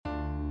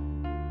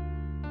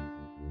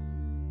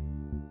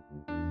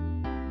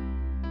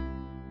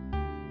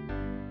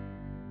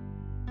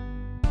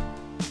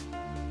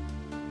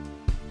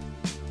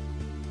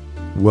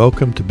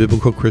Welcome to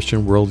Biblical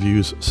Christian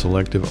Worldview's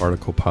Selective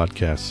Article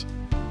Podcasts.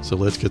 So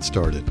let's get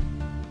started.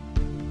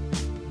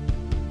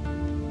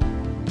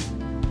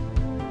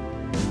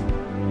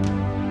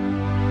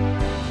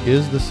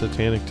 Is the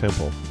Satanic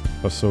Temple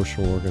a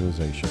social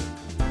organization?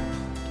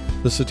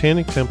 The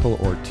Satanic Temple,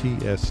 or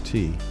TST,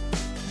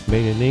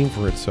 made a name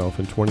for itself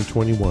in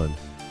 2021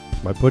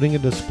 by putting a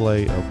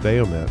display of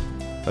Baphomet,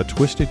 a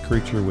twisted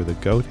creature with a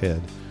goat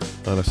head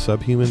on a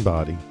subhuman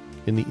body,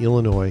 in the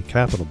Illinois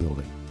Capitol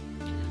building.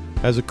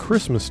 As a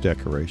Christmas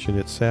decoration,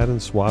 it sat in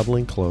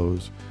swaddling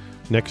clothes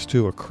next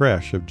to a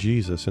creche of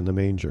Jesus in the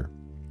manger.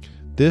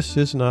 This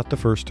is not the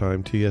first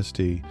time TST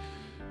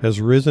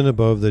has risen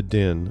above the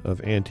din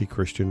of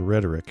anti-Christian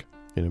rhetoric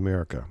in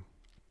America.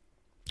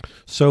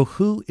 So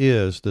who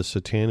is the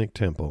Satanic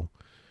Temple,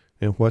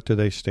 and what do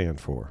they stand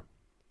for?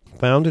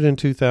 Founded in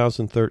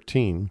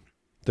 2013,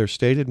 their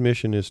stated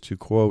mission is to,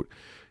 quote,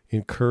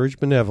 encourage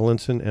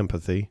benevolence and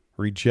empathy,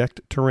 reject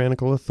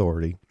tyrannical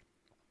authority,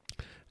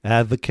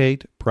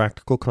 advocate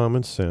practical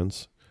common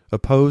sense,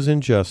 oppose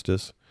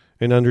injustice,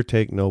 and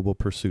undertake noble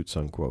pursuits,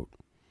 unquote.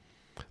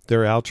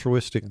 Their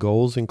altruistic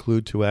goals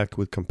include to act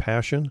with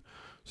compassion,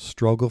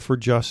 struggle for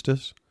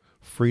justice,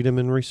 freedom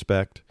and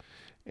respect,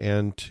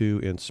 and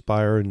to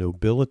inspire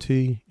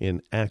nobility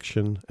in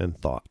action and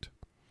thought.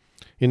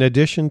 In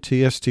addition,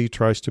 TST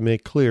tries to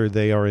make clear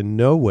they are in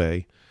no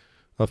way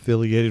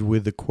affiliated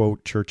with the,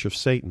 quote, Church of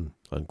Satan,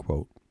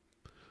 unquote.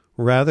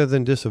 Rather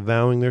than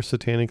disavowing their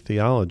satanic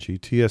theology,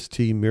 TST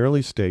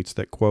merely states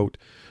that, quote,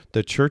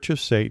 the Church of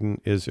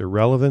Satan is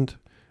irrelevant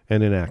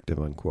and inactive,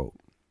 unquote.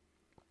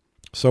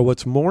 So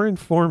what's more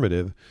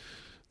informative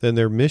than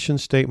their mission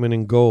statement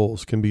and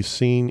goals can be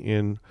seen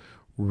in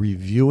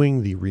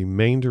reviewing the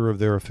remainder of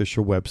their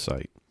official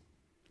website.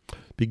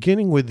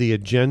 Beginning with the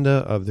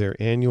agenda of their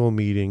annual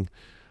meeting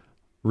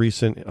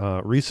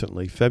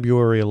recently,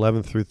 February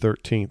 11th through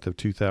 13th of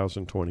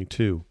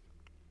 2022.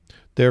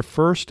 Their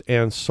first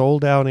and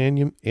sold-out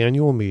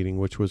annual meeting,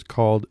 which was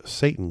called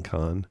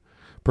SatanCon,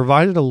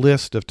 provided a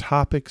list of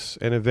topics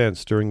and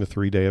events during the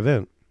three-day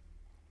event.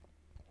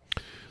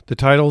 The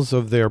titles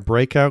of their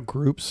breakout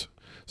groups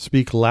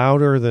speak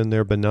louder than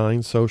their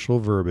benign social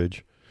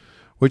verbiage,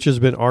 which has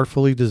been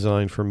artfully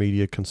designed for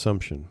media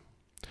consumption.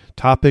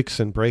 Topics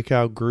and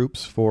breakout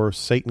groups for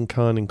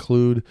SatanCon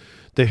include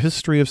the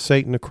history of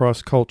Satan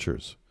across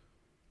cultures,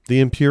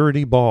 the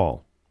impurity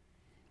ball,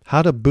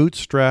 how to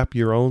bootstrap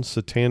your own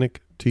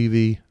satanic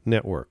TV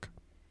network,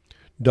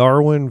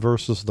 Darwin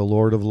versus the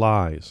Lord of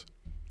Lies,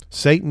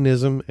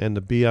 Satanism and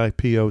the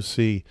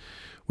BIPOC,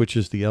 which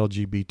is the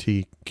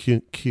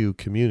LGBTQ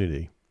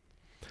community,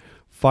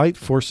 Fight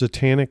for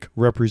Satanic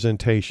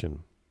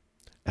Representation,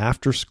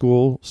 After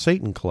School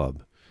Satan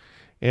Club,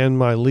 and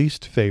my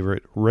least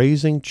favorite,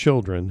 Raising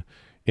Children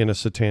in a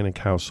Satanic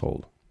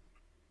Household.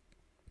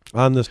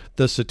 On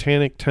the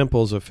Satanic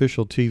Temple's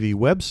official TV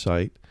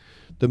website,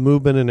 the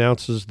movement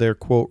announces their,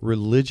 quote,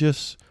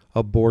 religious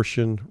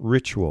abortion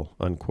ritual,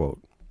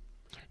 unquote.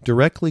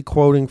 Directly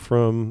quoting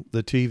from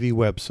the TV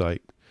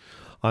website,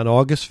 on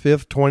August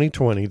 5th,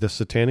 2020, the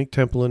Satanic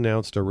Temple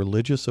announced a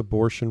religious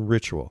abortion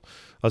ritual,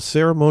 a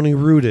ceremony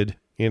rooted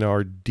in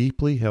our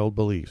deeply held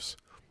beliefs.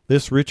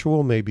 This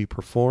ritual may be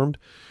performed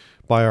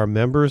by our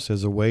members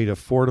as a way to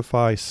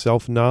fortify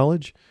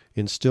self-knowledge,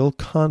 instill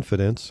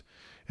confidence,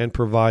 and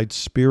provide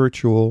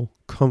spiritual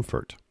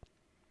comfort.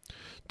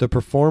 The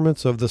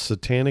performance of the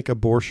satanic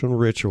abortion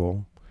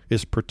ritual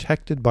is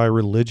protected by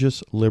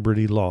religious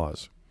liberty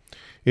laws.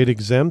 It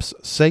exempts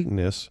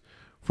Satanists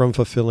from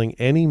fulfilling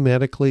any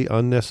medically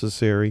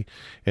unnecessary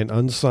and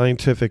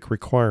unscientific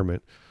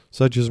requirement,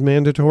 such as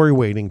mandatory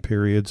waiting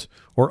periods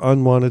or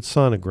unwanted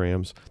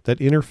sonograms that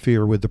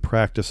interfere with the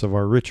practice of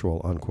our ritual,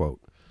 unquote.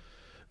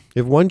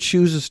 If one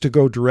chooses to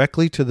go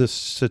directly to the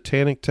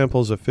Satanic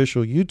Temple's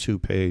official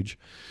YouTube page,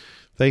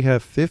 they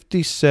have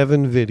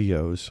 57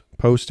 videos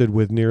posted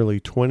with nearly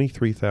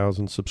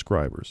 23,000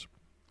 subscribers.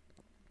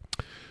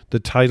 The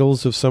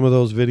titles of some of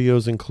those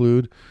videos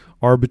include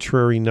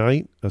Arbitrary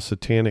Night, a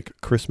Satanic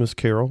Christmas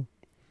Carol,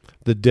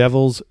 The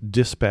Devil's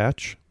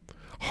Dispatch,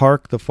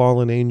 Hark the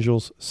Fallen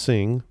Angels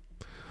Sing,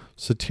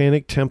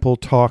 Satanic Temple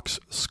Talks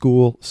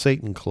School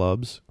Satan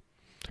Clubs,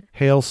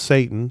 Hail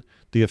Satan,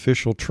 the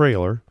official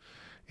trailer,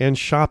 and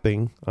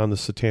shopping on the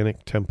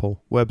Satanic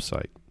Temple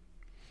website.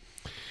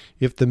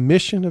 If the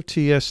mission of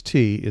TST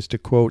is to,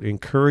 quote,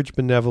 encourage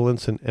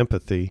benevolence and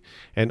empathy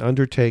and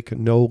undertake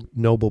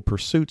noble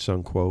pursuits,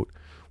 unquote,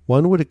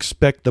 one would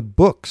expect the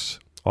books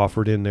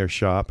offered in their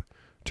shop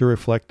to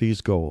reflect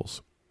these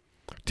goals.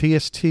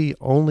 TST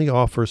only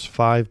offers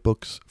 5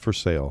 books for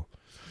sale.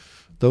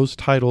 Those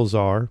titles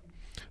are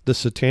The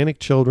Satanic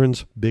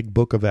Children's Big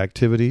Book of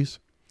Activities,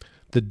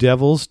 The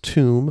Devil's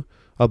Tomb,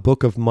 a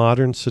book of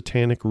modern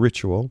satanic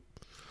ritual,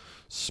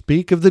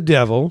 Speak of the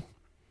Devil,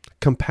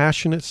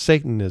 Compassionate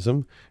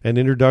Satanism, an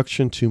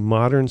introduction to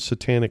modern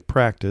satanic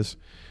practice,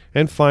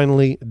 and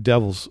finally,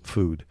 Devil's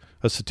Food,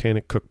 a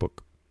satanic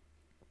cookbook.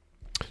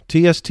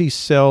 TST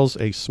sells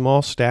a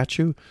small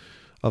statue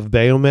of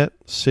Baphomet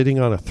sitting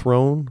on a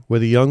throne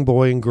with a young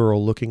boy and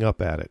girl looking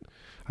up at it.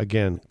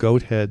 Again,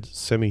 goat head,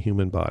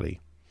 semi-human body.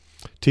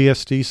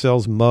 TST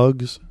sells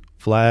mugs,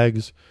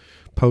 flags,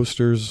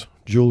 posters,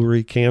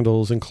 jewelry,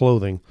 candles, and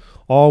clothing,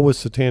 all with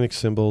satanic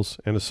symbols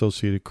and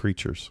associated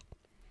creatures.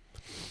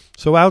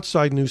 So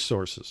outside news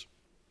sources.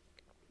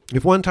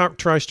 If one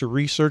tries to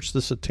research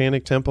the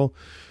Satanic Temple,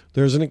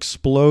 there's an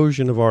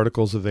explosion of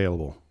articles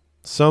available.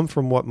 Some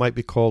from what might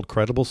be called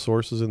credible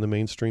sources in the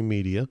mainstream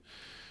media,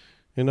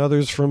 and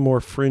others from more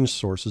fringe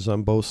sources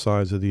on both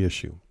sides of the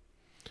issue.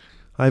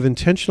 I've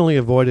intentionally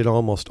avoided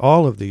almost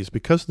all of these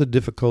because of the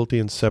difficulty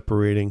in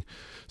separating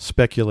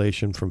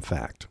speculation from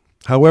fact.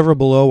 However,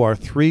 below are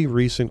 3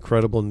 recent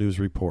credible news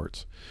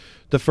reports.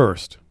 The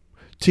first,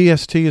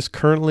 TST is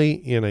currently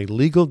in a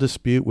legal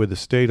dispute with the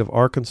state of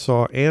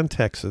Arkansas and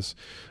Texas,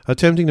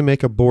 attempting to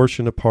make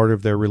abortion a part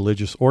of their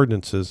religious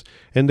ordinances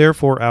and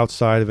therefore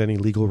outside of any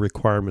legal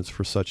requirements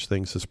for such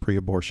things as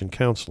pre-abortion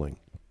counseling.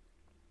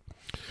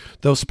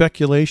 Though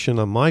speculation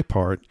on my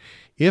part,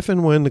 if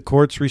and when the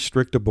courts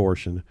restrict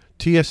abortion,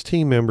 TST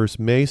members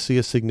may see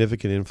a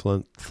significant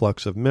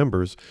influx of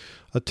members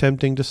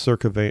attempting to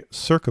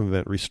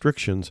circumvent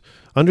restrictions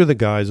under the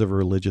guise of a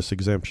religious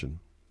exemption.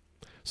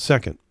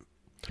 Second,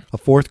 a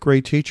 4th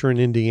grade teacher in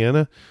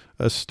Indiana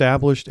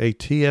established a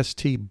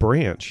TST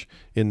branch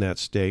in that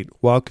state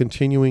while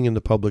continuing in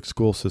the public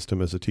school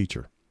system as a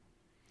teacher.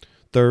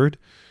 Third,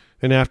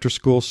 an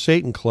after-school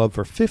Satan club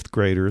for 5th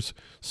graders,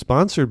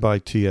 sponsored by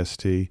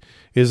TST,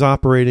 is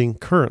operating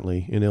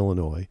currently in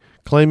Illinois,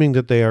 claiming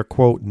that they are,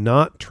 quote,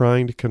 not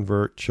trying to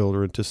convert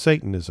children to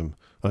Satanism,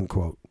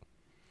 unquote.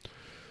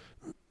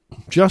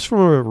 Just from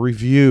a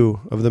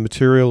review of the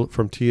material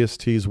from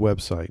TST's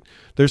website,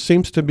 there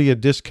seems to be a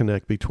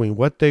disconnect between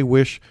what they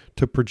wish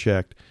to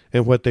project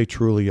and what they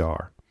truly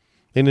are.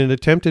 In an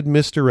attempted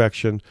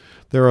misdirection,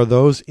 there are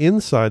those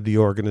inside the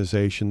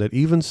organization that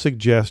even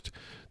suggest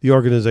the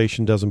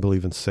organization doesn't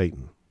believe in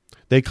Satan.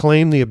 They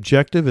claim the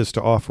objective is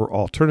to offer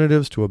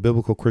alternatives to a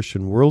biblical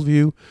Christian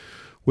worldview,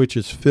 which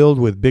is filled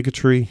with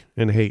bigotry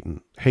and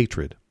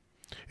hatred.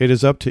 It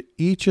is up to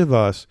each of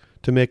us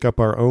to make up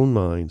our own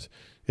minds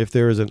if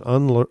there is an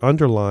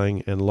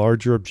underlying and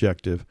larger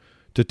objective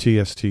to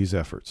TST's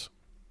efforts.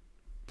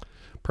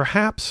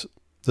 Perhaps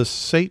the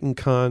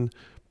SatanCon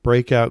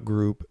breakout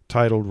group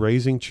titled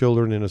Raising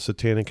Children in a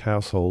Satanic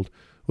Household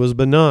was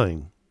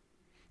benign.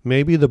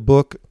 Maybe the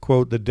book,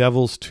 quote, The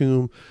Devil's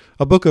Tomb,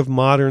 a book of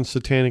modern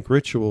satanic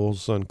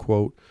rituals,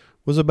 unquote,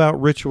 was about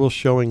rituals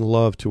showing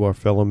love to our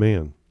fellow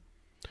man.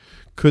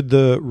 Could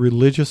the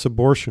religious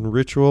abortion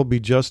ritual be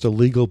just a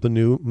legal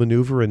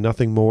maneuver and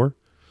nothing more?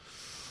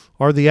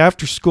 Are the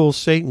after-school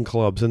Satan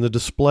clubs and the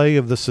display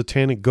of the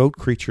satanic goat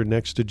creature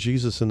next to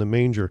Jesus in the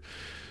manger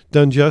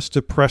done just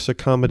to press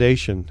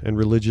accommodation and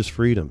religious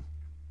freedom?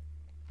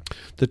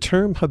 The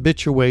term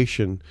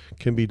habituation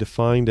can be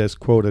defined as,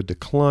 quote, a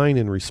decline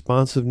in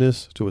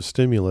responsiveness to a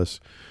stimulus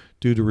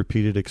due to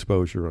repeated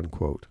exposure,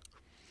 unquote.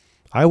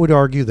 I would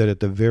argue that at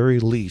the very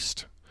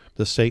least,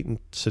 the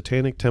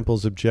Satanic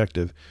Temple's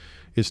objective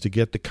is to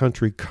get the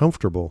country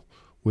comfortable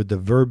with the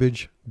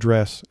verbiage,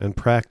 dress, and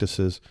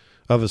practices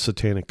of a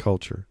satanic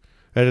culture.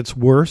 At its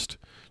worst,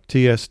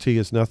 TST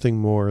is nothing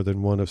more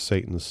than one of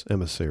Satan's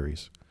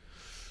emissaries.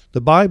 The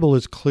Bible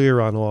is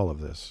clear on all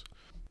of this.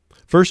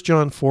 1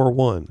 John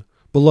 4:1,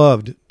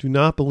 Beloved, do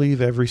not believe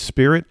every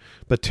spirit,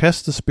 but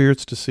test the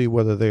spirits to see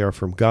whether they are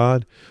from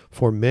God,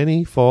 for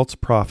many false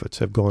prophets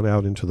have gone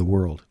out into the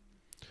world.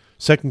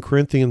 2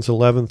 Corinthians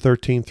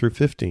 11:13 through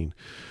 15,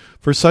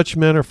 For such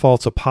men are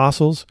false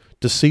apostles,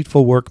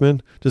 deceitful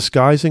workmen,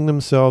 disguising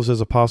themselves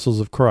as apostles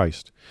of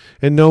Christ.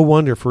 And no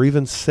wonder, for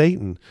even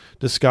Satan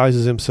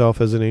disguises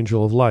himself as an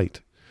angel of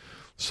light.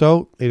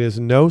 So it is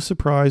no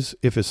surprise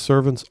if his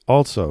servants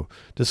also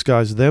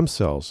disguise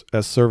themselves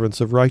as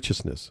servants of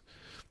righteousness.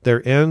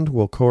 Their end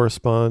will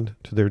correspond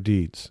to their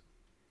deeds.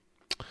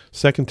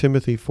 2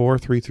 Timothy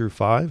 4:3 through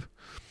 5,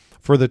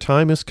 For the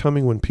time is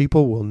coming when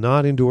people will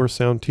not endure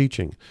sound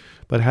teaching,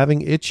 but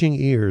having itching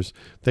ears,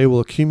 they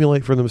will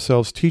accumulate for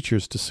themselves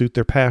teachers to suit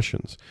their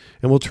passions,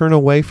 and will turn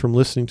away from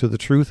listening to the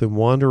truth and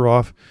wander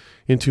off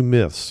into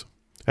myths.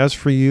 As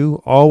for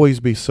you, always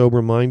be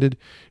sober-minded,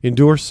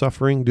 endure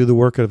suffering, do the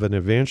work of an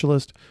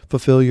evangelist,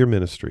 fulfill your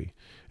ministry.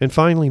 And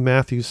finally,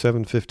 Matthew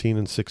 7:15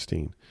 and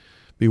 16.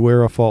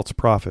 Beware of false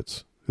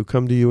prophets, who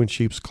come to you in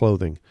sheep's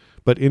clothing,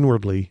 but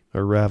inwardly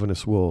are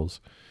ravenous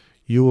wolves.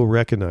 You will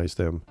recognize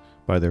them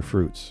by their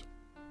fruits.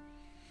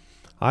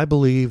 I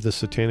believe the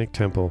Satanic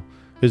Temple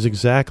is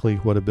exactly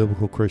what a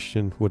biblical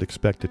Christian would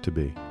expect it to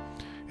be.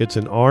 It's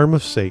an arm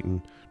of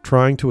Satan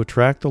trying to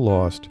attract the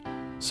lost,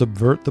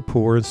 subvert the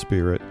poor in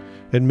spirit,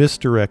 and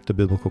misdirect the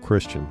biblical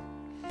Christian.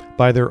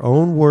 By their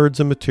own words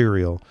and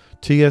material,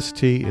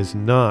 TST is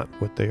not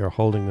what they are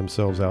holding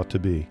themselves out to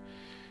be.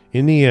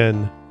 In the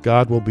end,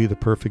 God will be the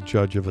perfect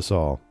judge of us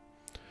all.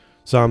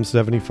 Psalm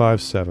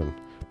 75:7.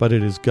 But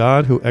it is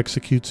God who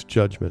executes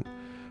judgment,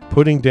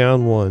 putting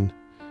down one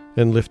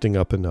and lifting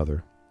up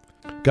another.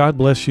 God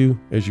bless you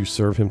as you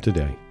serve him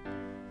today.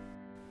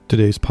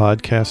 Today's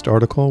podcast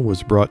article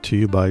was brought to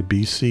you by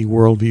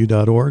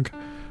bcworldview.org,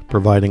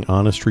 providing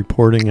honest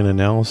reporting and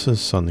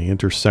analysis on the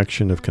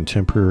intersection of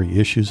contemporary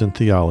issues and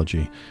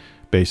theology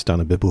based on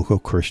a biblical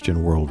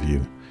Christian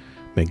worldview.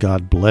 May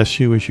God bless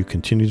you as you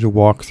continue to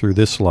walk through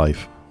this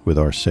life with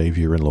our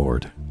Savior and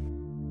Lord.